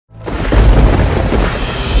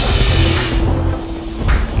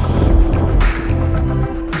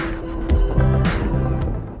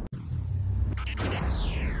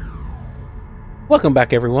Welcome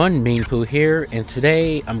back everyone, Meanpooh here, and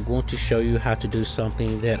today I'm going to show you how to do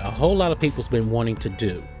something that a whole lot of people's been wanting to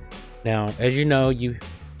do. Now, as you know,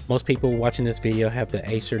 most people watching this video have the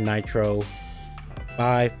Acer Nitro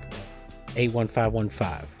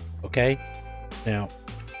 81515, okay? Now,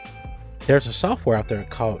 there's a software out there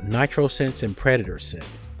called Nitro Sense and Predator Sense,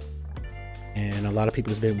 and a lot of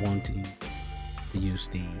people have been wanting to use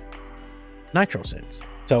the Nitro Sense.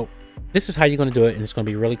 So this is how you're going to do it, and it's going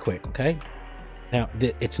to be really quick, okay? Now,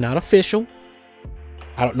 it's not official.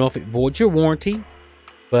 I don't know if it voids your warranty,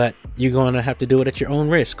 but you're going to have to do it at your own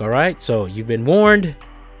risk, all right? So you've been warned.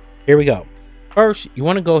 Here we go. First, you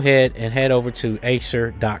want to go ahead and head over to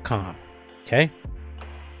acer.com, okay?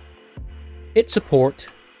 Hit support,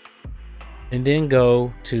 and then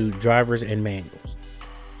go to drivers and manuals.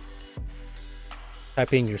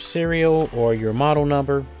 Type in your serial or your model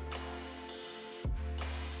number.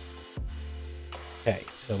 Okay,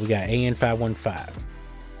 so we got AN515.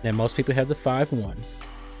 Now most people have the 5.1.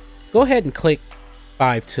 Go ahead and click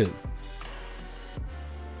 5.2.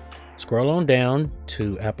 Scroll on down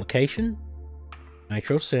to Application,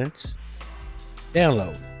 Nitro Sense,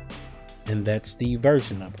 Download, and that's the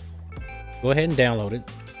version number. Go ahead and download it.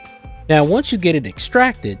 Now once you get it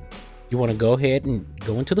extracted, you want to go ahead and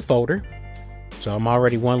go into the folder. So I'm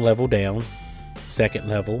already one level down, second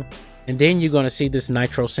level, and then you're going to see this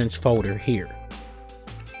Nitro Sense folder here.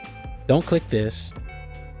 Don't click this,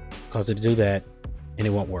 because it'll do that and it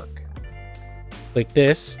won't work. Click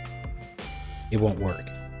this, it won't work.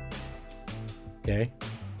 Okay,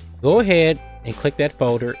 go ahead and click that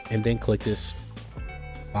folder and then click this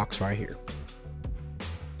box right here.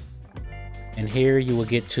 And here you will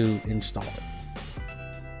get to install it.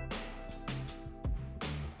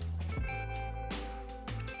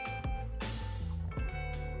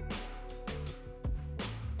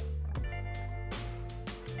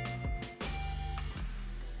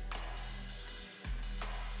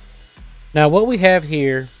 Now what we have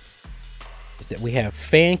here is that we have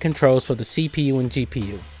fan controls for the CPU and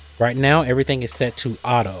GPU. Right now everything is set to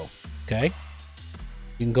auto, okay?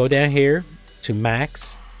 You can go down here to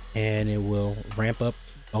max and it will ramp up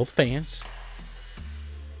both fans.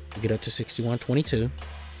 Get up to 6122.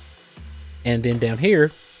 And then down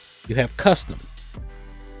here you have custom.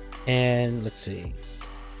 And let's see.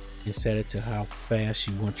 You set it to how fast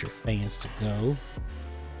you want your fans to go.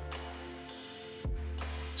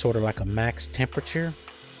 Sort of like a max temperature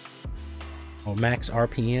or max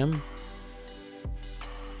RPM,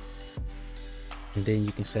 and then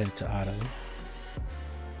you can set it to auto,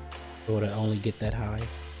 so it'll only get that high.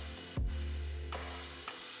 I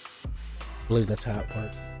believe that's how it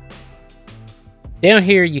works. Down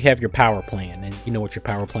here you have your power plan, and you know what your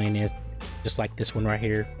power plan is, just like this one right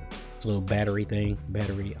here. It's a little battery thing,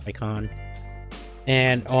 battery icon.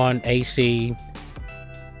 And on AC,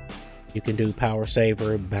 you can do power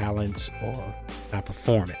saver, balance, or high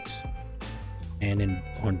performance. And then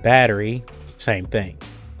on battery, same thing.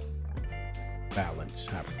 Balance.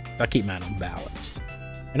 I keep mine on balanced.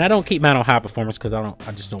 And I don't keep mine on high performance because I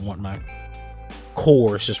just don't want my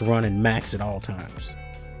cores just running max at all times.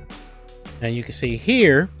 Now you can see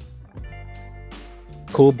here,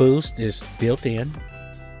 Cool Boost is built in.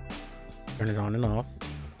 Turn it on and off.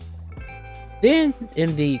 Then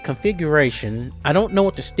in the configuration, I don't know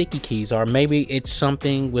what the sticky keys are. Maybe it's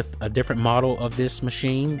something with a different model of this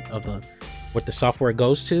machine, of what the software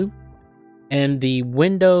goes to. And the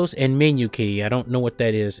Windows and menu key, I don't know what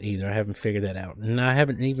that is either. I haven't figured that out, and I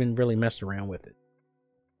haven't even really messed around with it.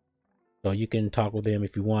 So you can talk with them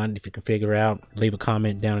if you want. If you can figure out, leave a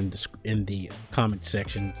comment down in the comment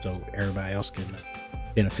section so everybody else can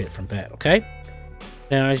benefit from that. Okay.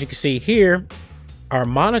 Now as you can see here, our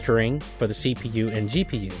monitoring for the CPU and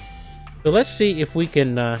GPU. So let's see if we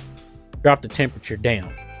can drop the temperature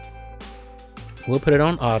down. We'll put it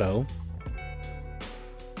on auto.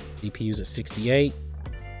 CPU's at 68.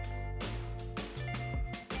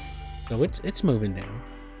 So it's moving down.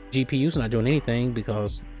 GPU's not doing anything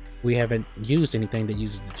because we haven't used anything that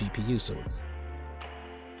uses the GPU,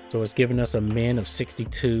 so it's giving us a min of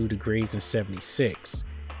 62 degrees and 76.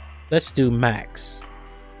 Let's do max.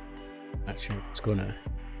 Not sure if it's gonna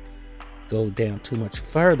go down too much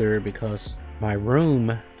further because my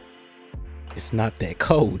room is not that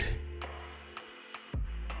cold.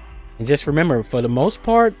 And just remember, for the most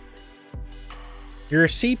part, your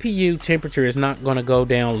CPU temperature is not going to go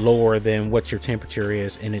down lower than what your temperature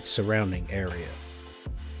is in its surrounding area.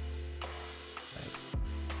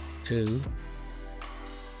 2.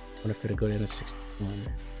 What if it'll go down to 61?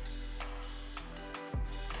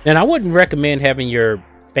 And I wouldn't recommend having your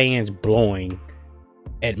fans blowing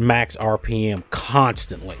at max RPM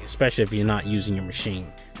constantly, especially if you're not using your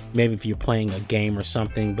machine. Maybe if you're playing a game or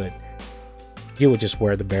something, but you would just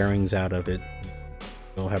wear the bearings out of it.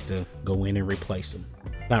 You'll have to go in and replace them.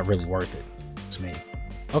 Not really worth it. It's me.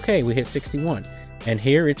 Okay, we hit 61. And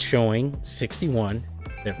here it's showing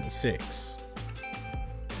 61.76.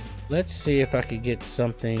 Let's see if I could get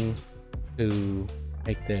something to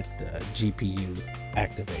make that GPU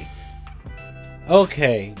activate.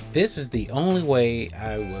 Okay, this is the only way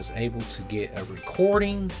I was able to get a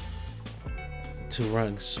recording to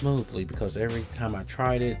run smoothly, because every time I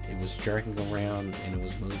tried it, it was jerking around and it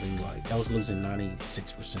was moving like I was losing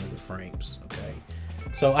 96% of the frames. Okay,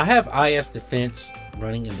 so I have IS Defense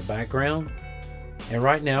running in the background, and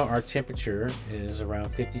right now our temperature is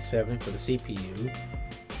around 57 for the CPU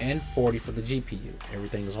and 40 for the GPU.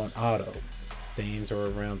 Everything is on auto. Fans are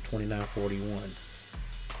around 2941.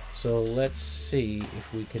 So let's see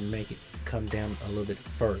if we can make it come down a little bit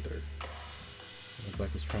further. Looks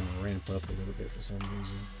like it's trying to ramp up a little bit for some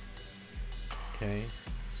reason. Okay,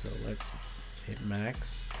 so let's hit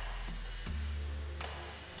max.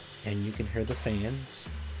 And you can hear the fans.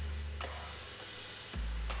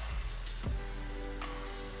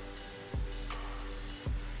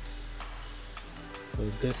 So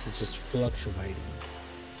this is just fluctuating.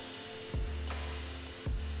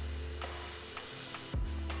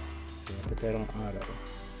 So I'll put that on auto.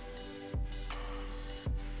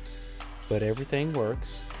 But everything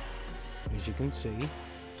works, as you can see.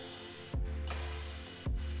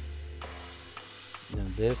 Now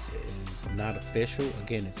this is not official.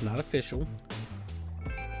 Again, it's not official,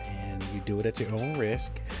 and you do it at your own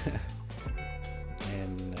risk.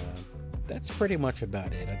 And that's pretty much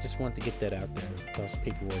about it. I just wanted to get that out there because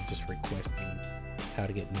people were just requesting how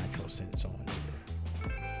to get Nitro Sense on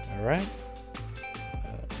here. All right.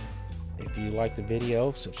 If you like the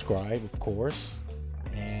video, subscribe, of course.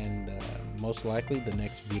 And most likely the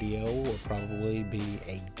next video will probably be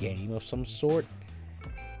a game of some sort.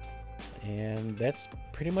 And that's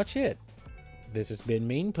pretty much it. This has been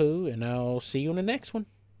Meanpooh, and I'll see you in the next one.